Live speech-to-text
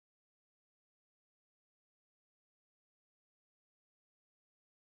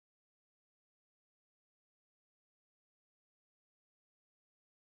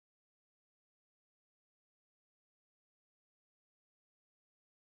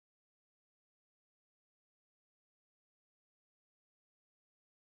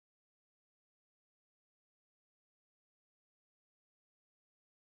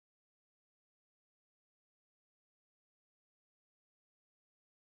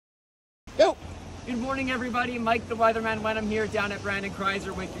Good morning, everybody. Mike the Weatherman Wenham here down at Brandon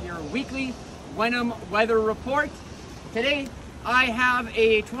Chrysler with your weekly Wenham weather report. Today, I have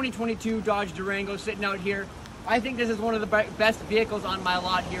a 2022 Dodge Durango sitting out here. I think this is one of the best vehicles on my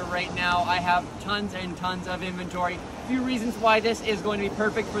lot here right now. I have tons and tons of inventory. A few reasons why this is going to be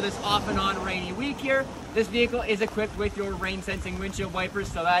perfect for this off and on rainy week here. This vehicle is equipped with your rain sensing windshield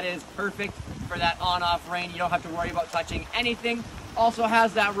wipers, so that is perfect for that on-off rain. You don't have to worry about touching anything. Also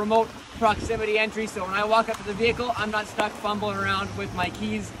has that remote proximity entry, so when I walk up to the vehicle, I'm not stuck fumbling around with my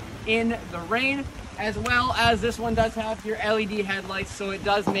keys in the rain. As well as this one does have your LED headlights, so it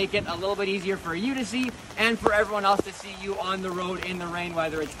does make it a little bit easier for you to see and for everyone else to see you on the road in the rain,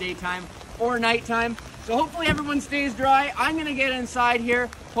 whether it's daytime or nighttime. So hopefully everyone stays dry. I'm gonna get inside here.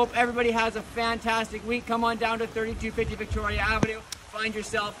 Hope everybody has a fantastic week. Come on down to 3250 Victoria Avenue. Find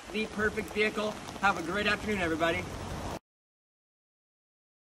yourself the perfect vehicle. Have a great afternoon, everybody.